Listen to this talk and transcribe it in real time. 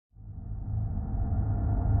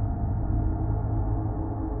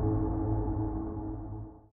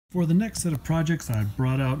For the next set of projects, I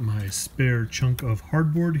brought out my spare chunk of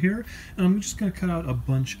hardboard here, and I'm just going to cut out a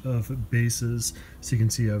bunch of bases. So you can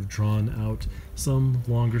see I've drawn out some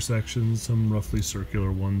longer sections, some roughly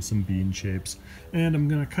circular ones, some bean shapes, and I'm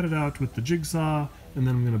going to cut it out with the jigsaw, and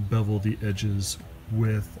then I'm going to bevel the edges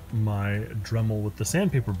with my Dremel with the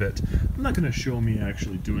sandpaper bit. I'm not going to show me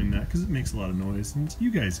actually doing that because it makes a lot of noise, and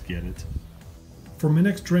you guys get it. For my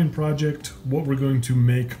next terrain project, what we're going to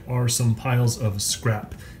make are some piles of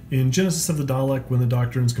scrap. In Genesis of the Dalek, when the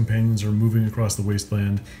Doctor and his companions are moving across the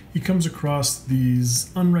wasteland, he comes across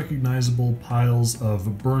these unrecognizable piles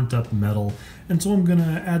of burnt up metal, and so I'm going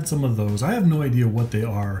to add some of those. I have no idea what they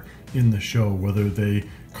are in the show, whether they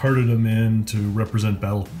carted them in to represent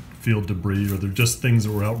battlefield debris or they're just things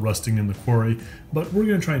that were out rusting in the quarry, but we're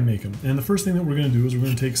going to try and make them. And the first thing that we're going to do is we're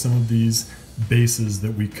going to take some of these bases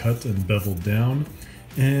that we cut and beveled down,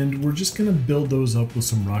 and we're just going to build those up with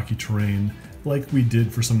some rocky terrain like we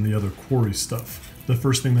did for some of the other quarry stuff. The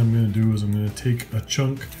first thing that I'm going to do is I'm going to take a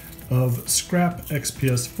chunk of scrap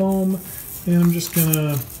XPS foam, and I'm just going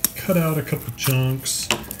to cut out a couple chunks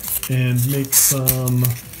and make some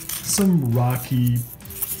rocky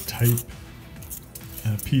type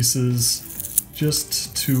pieces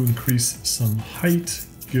just to increase some height,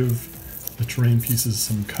 give the terrain pieces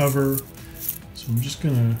some cover. So I'm just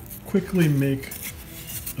going to quickly make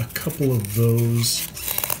a couple of those.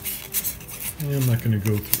 I'm not going to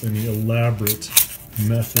go through any elaborate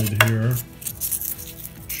method here.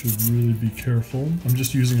 Should really be careful. I'm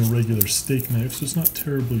just using a regular steak knife, so it's not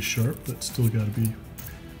terribly sharp, but still got to be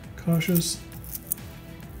cautious.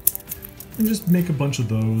 And just make a bunch of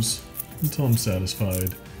those until I'm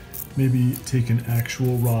satisfied. Maybe take an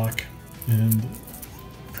actual rock and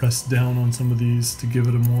press down on some of these to give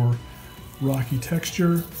it a more rocky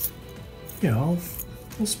texture. Yeah, I'll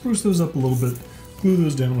spruce those up a little bit. Glue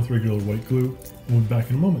those down with regular white glue, and we'll be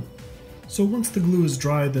back in a moment. So once the glue is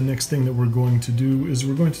dry, the next thing that we're going to do is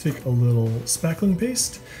we're going to take a little spackling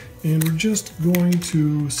paste, and we're just going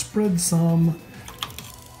to spread some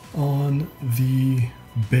on the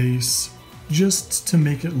base just to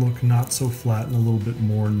make it look not so flat and a little bit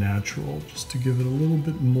more natural, just to give it a little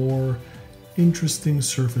bit more interesting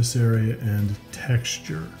surface area and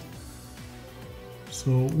texture.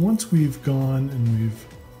 So once we've gone and we've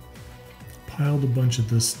piled a bunch of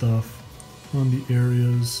this stuff on the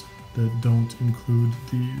areas that don't include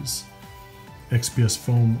these XPS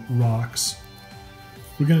foam rocks,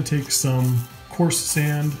 we're going to take some coarse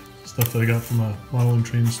sand, stuff that I got from a model and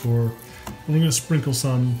train store, and we're going to sprinkle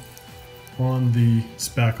some on the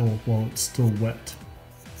spackle while it's still wet.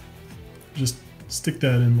 Just stick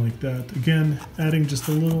that in like that. Again, adding just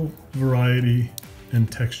a little variety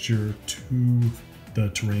and texture to the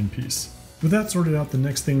terrain piece. With that sorted out, the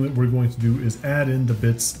next thing that we're going to do is add in the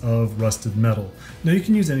bits of rusted metal. Now you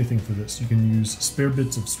can use anything for this. You can use spare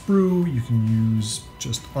bits of sprue, you can use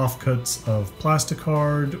just offcuts of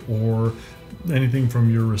plasticard, or anything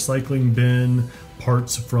from your recycling bin,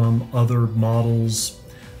 parts from other models,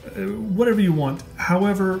 whatever you want.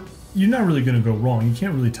 However, you're not really going to go wrong. You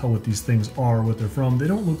can't really tell what these things are, what they're from. They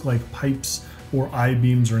don't look like pipes or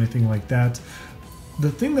I-beams or anything like that. The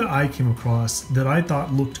thing that I came across that I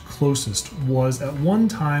thought looked closest was at one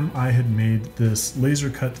time I had made this laser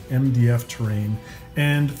cut MDF terrain,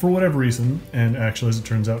 and for whatever reason, and actually as it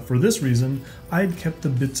turns out for this reason, I had kept the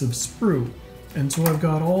bits of sprue. And so I've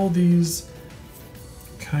got all these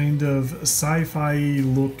kind of sci-fi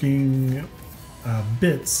looking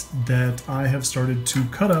bits that I have started to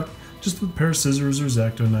cut up just with a pair of scissors or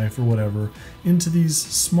X-acto knife or whatever into these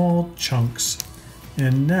small chunks.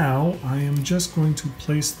 And now I am just going to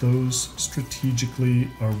place those strategically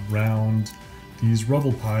around these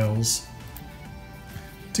rubble piles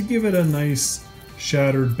to give it a nice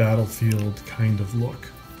shattered battlefield kind of look.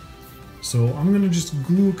 So I'm going to just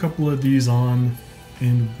glue a couple of these on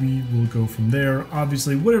and we will go from there.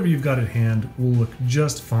 Obviously, whatever you've got at hand will look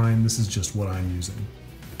just fine. This is just what I'm using.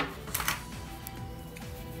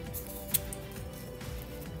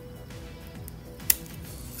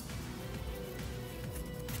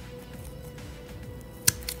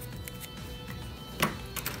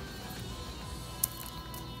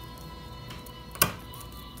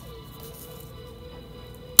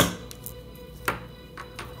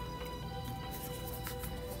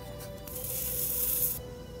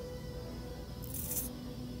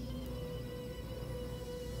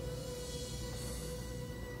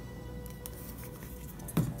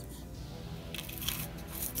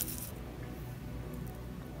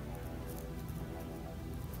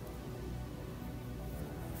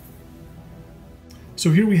 So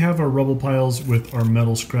here we have our rubble piles with our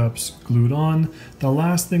metal scraps glued on. The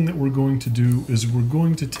last thing that we're going to do is we're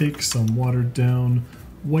going to take some watered down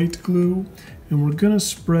white glue and we're going to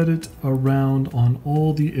spread it around on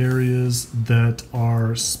all the areas that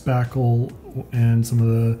are spackle and some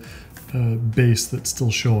of the base that's still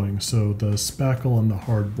showing. So the spackle and the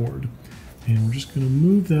hardboard. And we're just going to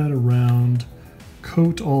move that around,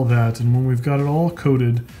 coat all that, and when we've got it all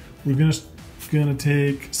coated, we're going to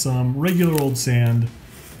take some regular old sand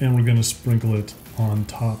and we're going to sprinkle it on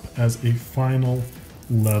top as a final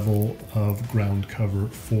level of ground cover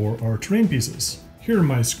for our terrain pieces. Here are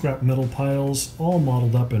my scrap metal piles all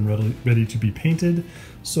modeled up and ready to be painted.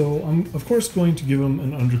 So I'm of course going to give them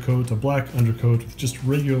an undercoat, a black undercoat with just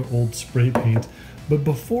regular old spray paint. But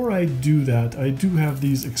before I do that, I do have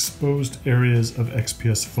these exposed areas of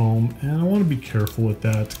XPS foam, and I want to be careful with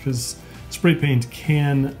that because spray paint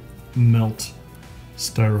can melt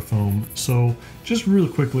styrofoam. So just real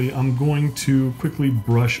quickly, I'm going to quickly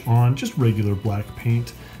brush on just regular black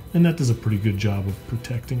paint, and that does a pretty good job of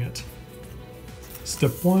protecting it.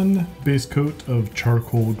 Step 1, base coat of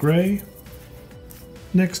charcoal gray.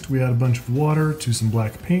 Next, we add a bunch of water to some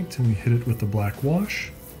black paint and we hit it with the black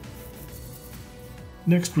wash.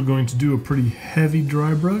 Next, we're going to do a pretty heavy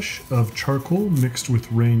dry brush of charcoal mixed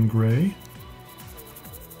with rain gray.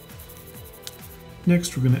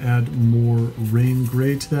 Next, we're going to add more rain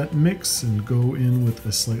gray to that mix and go in with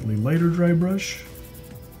a slightly lighter dry brush.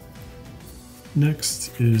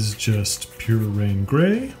 Next is just pure rain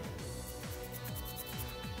gray.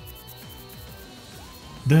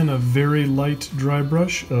 Then a very light dry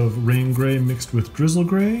brush of rain gray mixed with drizzle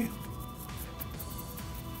gray.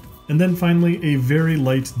 And then finally a very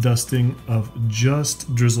light dusting of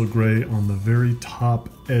just drizzle gray on the very top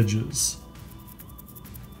edges.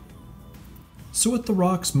 So with the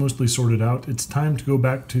rocks mostly sorted out, it's time to go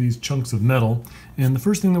back to these chunks of metal. And the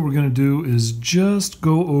first thing that we're going to do is just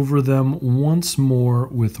go over them once more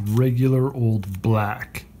with regular old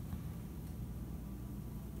black.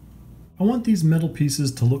 I want these metal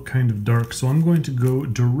pieces to look kind of dark, so I'm going to go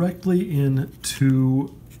directly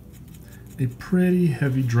into a pretty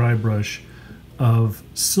heavy dry brush of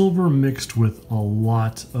silver mixed with a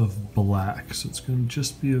lot of black. So it's going to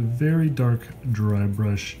just be a very dark dry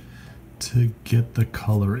brush to get the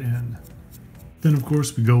color in. Then of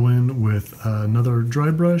course we go in with another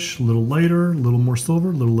dry brush, a little lighter, a little more silver,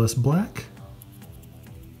 a little less black.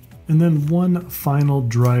 And then one final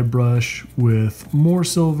dry brush with more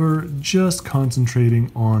silver, just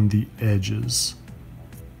concentrating on the edges.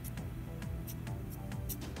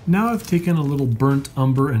 Now I've taken a little burnt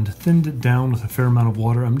umber and thinned it down with a fair amount of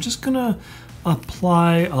water. I'm just gonna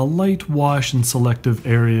apply a light wash in selective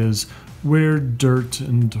areas where dirt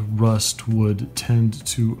and rust would tend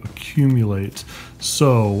to accumulate.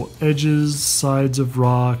 So edges, sides of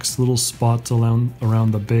rocks, little spots around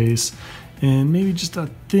the base, and maybe just a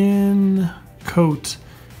thin coat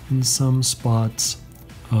in some spots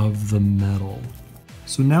of the metal.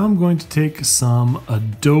 So now I'm going to take some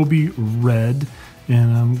Adobe Red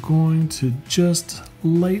and I'm going to just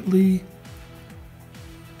lightly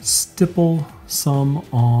stipple some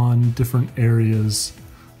on different areas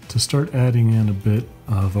to start adding in a bit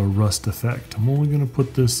of a rust effect. I'm only going to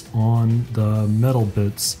put this on the metal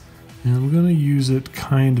bits and I'm going to use it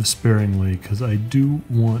kind of sparingly because I do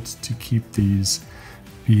want to keep these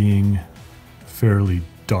being fairly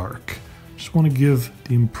dark. Just want to give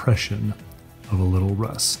the impression of a little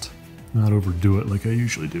rust, not overdo it like I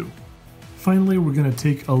usually do. Finally, we're going to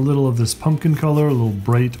take a little of this pumpkin color, a little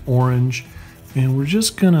bright orange, and we're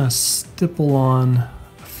just going to stipple on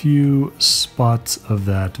a few spots of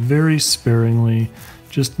that very sparingly,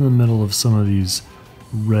 just in the middle of some of these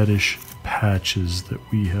reddish patches that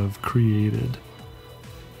we have created.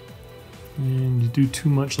 And you do too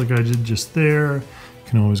much like I did just there, you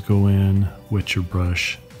can always go in, wet your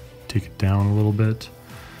brush, take it down a little bit,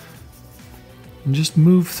 and just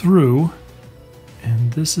move through.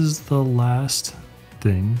 And this is the last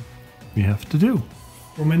thing we have to do.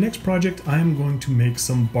 For my next project, I am going to make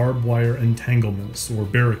some barbed wire entanglements, or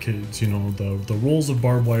barricades, you know, the rolls of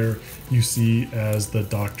barbed wire you see as the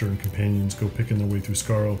Doctor and companions go picking their way through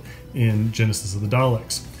Skaro in Genesis of the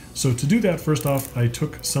Daleks. So to do that, first off, I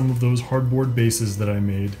took some of those hardboard bases that I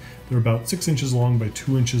made. They're about 6 inches long by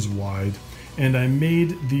 2 inches wide. And I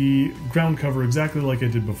made the ground cover exactly like I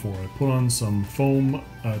did before. I put on some foam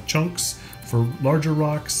chunks for larger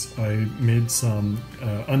rocks. I made some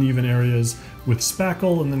uneven areas with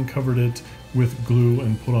spackle and then covered it with glue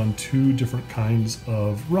and put on 2 different kinds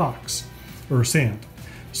of rocks, or sand.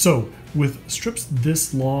 So with strips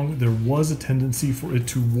this long, there was a tendency for it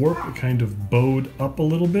to warp. It kind of bowed up a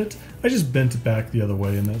little bit. I just bent it back the other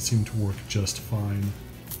way and that seemed to work just fine.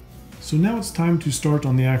 So now it's time to start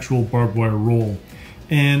on the actual barbed wire roll.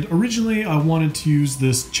 And originally I wanted to use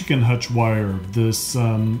this chicken hutch wire, this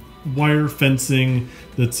wire fencing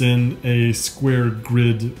that's in a square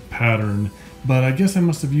grid pattern. But I guess I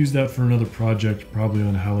must have used that for another project, probably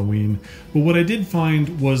on Halloween. But what I did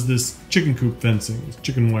find was this chicken coop fencing, this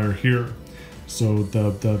chicken wire here. So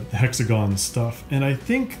the hexagon stuff. And I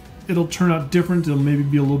think it'll turn out different. It'll maybe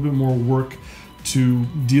be a little bit more work to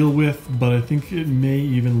deal with, but I think it may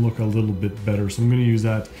even look a little bit better. So I'm going to use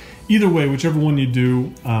that. Either way, whichever one you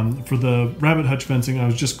do, for the rabbit hutch fencing, I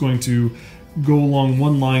was just going to go along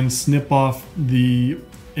one line, snip off the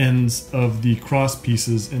ends of the cross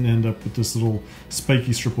pieces and end up with this little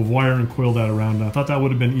spiky strip of wire and coil that around. And I thought that would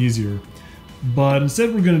have been easier, but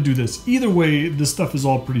instead we're going to do this. Either way, this stuff is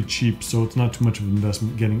all pretty cheap, so it's not too much of an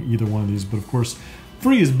investment getting either one of these, but of course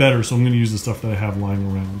free is better, so I'm going to use the stuff that I have lying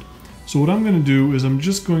around. So what I'm going to do is I'm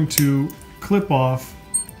just going to clip off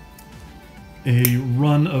a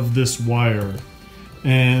run of this wire.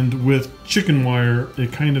 And with chicken wire,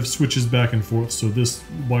 it kind of switches back and forth. So this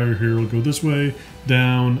wire here will go this way,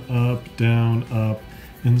 down, up.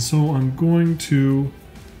 And so I'm going to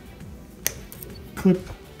clip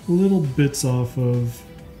little bits off of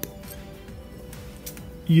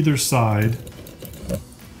either side.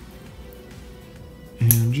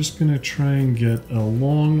 And I'm just going to try and get a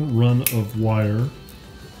long run of wire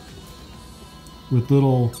with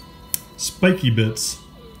little spiky bits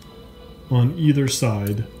on either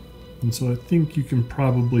side. And so I think you can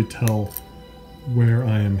probably tell where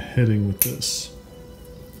I am heading with this.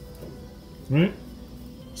 Right?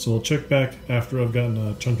 So I'll check back after I've gotten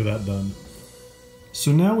a chunk of that done.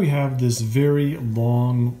 So now we have this very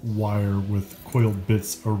long wire with coiled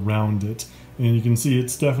bits around it. And you can see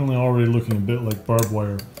it's definitely already looking a bit like barbed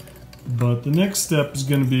wire. But the next step is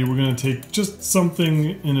going to be, we're going to take just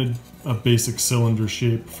something in a basic cylinder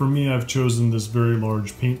shape. For me, I've chosen this very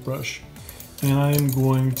large paintbrush. And I am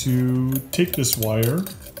going to take this wire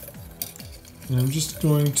and I'm just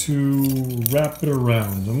going to wrap it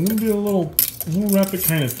around. I'm going to do I'm going to wrap it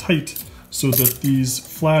kind of tight so that these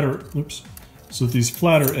flatter,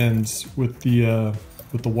 ends with the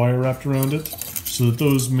wire wrapped around it, so that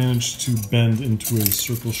those manage to bend into a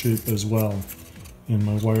circle shape as well. And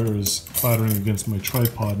my wire is clattering against my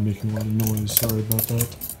tripod, making a lot of noise. Sorry about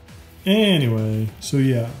that. Anyway, so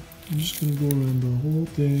yeah, I'm just going to go around the whole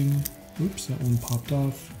thing. Oops, that one popped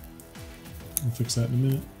off. I'll fix that in a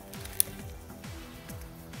minute.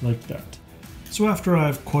 Like that. So after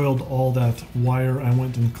I've coiled all that wire, I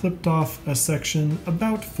went and clipped off a section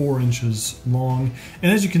about 4 inches long.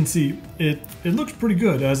 And as you can see, it looks pretty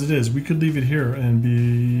good as it is. We could leave it here and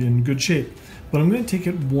be in good shape. But I'm going to take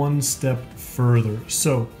it one step further.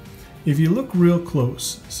 So if you look real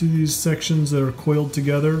close, see these sections that are coiled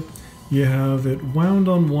together? You have it wound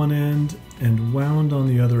on one end and wound on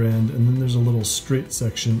the other end, and then there's a little straight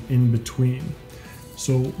section in between.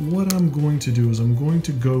 So what I'm going to do is I'm going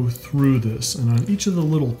to go through this, and on each of the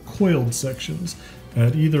little coiled sections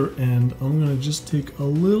at either end, I'm going to just take a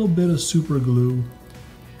little bit of super glue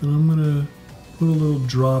and I'm going to put a little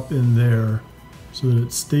drop in there so that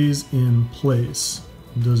it stays in place.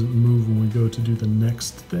 It doesn't move when we go to do the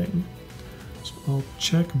next thing. So I'll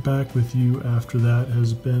check back with you after that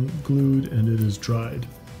has been glued and it is dried.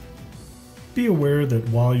 Be aware that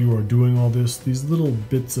while you are doing all this, these little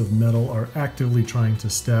bits of metal are actively trying to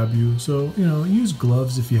stab you. So, use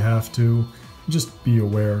gloves if you have to. Just be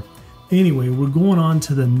aware. Anyway, we're going on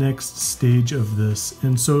to the next stage of this.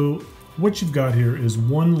 And so what you've got here is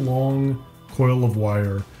one long coil of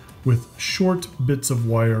wire with short bits of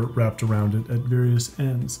wire wrapped around it at various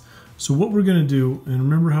ends. So what we're going to do, and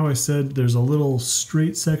remember how I said there's a little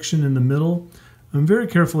straight section in the middle? I'm very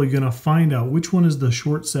carefully going to find out which one is the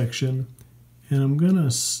short section, and I'm going to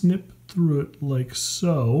snip through it like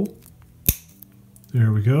so.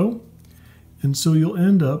 There we go. And so you'll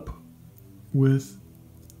end up with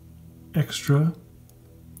extra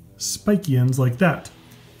spiky ends like that.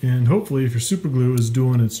 And hopefully if your super glue is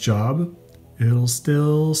doing its job, it'll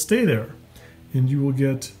still stay there. And you will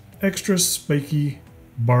get extra spiky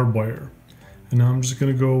barbed wire. And now I'm just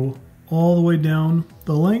going to go all the way down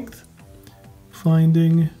the length,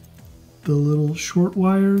 finding the little short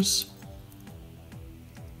wires,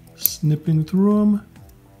 snipping through them,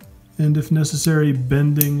 and if necessary,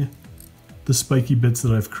 bending the spiky bits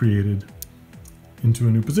that I've created into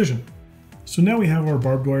a new position. So now we have our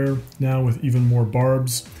barbed wire, now with even more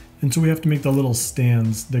barbs, and so we have to make the little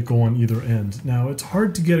stands that go on either end. Now it's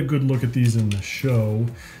hard to get a good look at these in the show,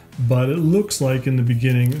 but it looks like in the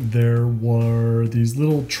beginning there were these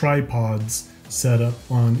little tripods set up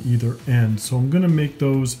on either end. So I'm gonna make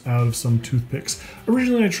those out of some toothpicks.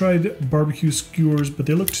 Originally I tried barbecue skewers, but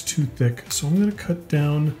they looked too thick. So I'm gonna cut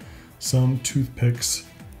down some toothpicks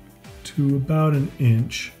to about 1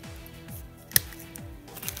 inch.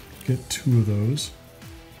 Get 2 of those.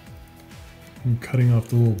 I'm cutting off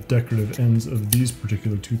the little decorative ends of these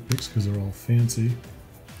particular toothpicks because they're all fancy.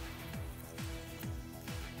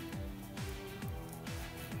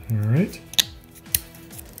 All right.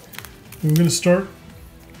 I'm going to start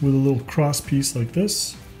with a little cross piece like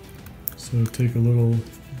this. So take a little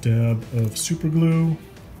dab of super glue.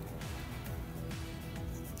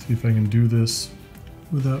 See if I can do this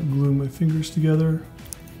without gluing my fingers together.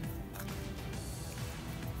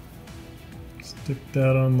 Stick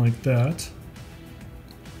that on like that.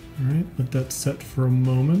 All right, let that set for a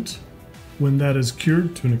moment. When that is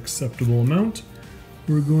cured to an acceptable amount,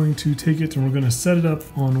 we're going to take it and we're going to set it up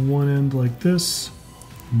on one end like this.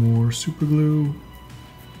 More super glue.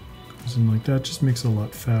 Goes in like that. Just makes it a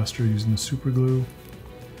lot faster using the super glue.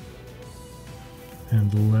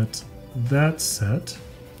 And let that set.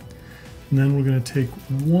 And then we're going to take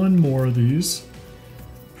one more of these.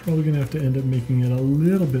 Probably going to have to end up making it a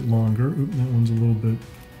little bit longer. Oop, that one's a little bit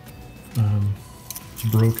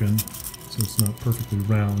broken, so it's not perfectly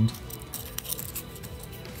round.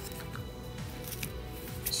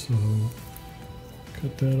 So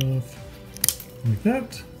cut that off like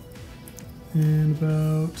that, and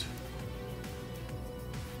about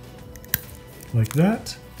like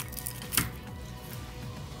that.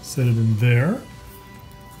 Set it in there,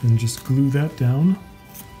 and just glue that down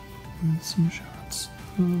with some shots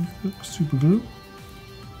of super glue,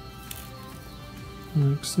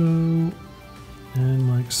 like so.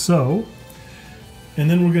 And like so. And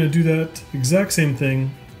then we're going to do that exact same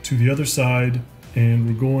thing to the other side, and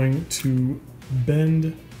we're going to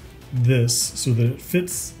bend this so that it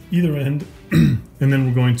fits either end, and then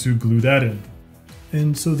we're going to glue that in.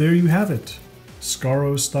 And so there you have it.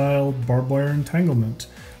 Skaro style barbed wire entanglement,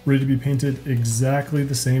 ready to be painted exactly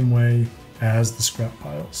the same way as the scrap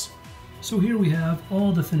piles. So here we have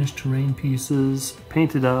all the finished terrain pieces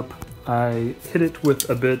painted up. I hit it with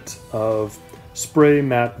a bit of spray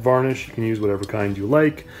matte varnish. You can use whatever kind you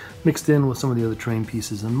like, mixed in with some of the other terrain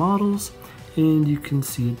pieces and models, and you can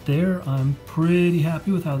see it there. I'm pretty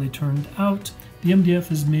happy with how they turned out. The MDF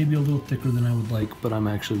is maybe a little thicker than I would like, but I'm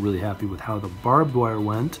actually really happy with how the barbed wire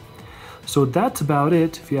went. So that's about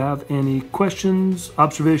it. If you have any questions,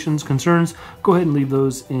 observations, concerns, go ahead and leave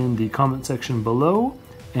those in the comment section below,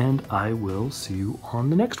 and I will see you on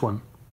the next one.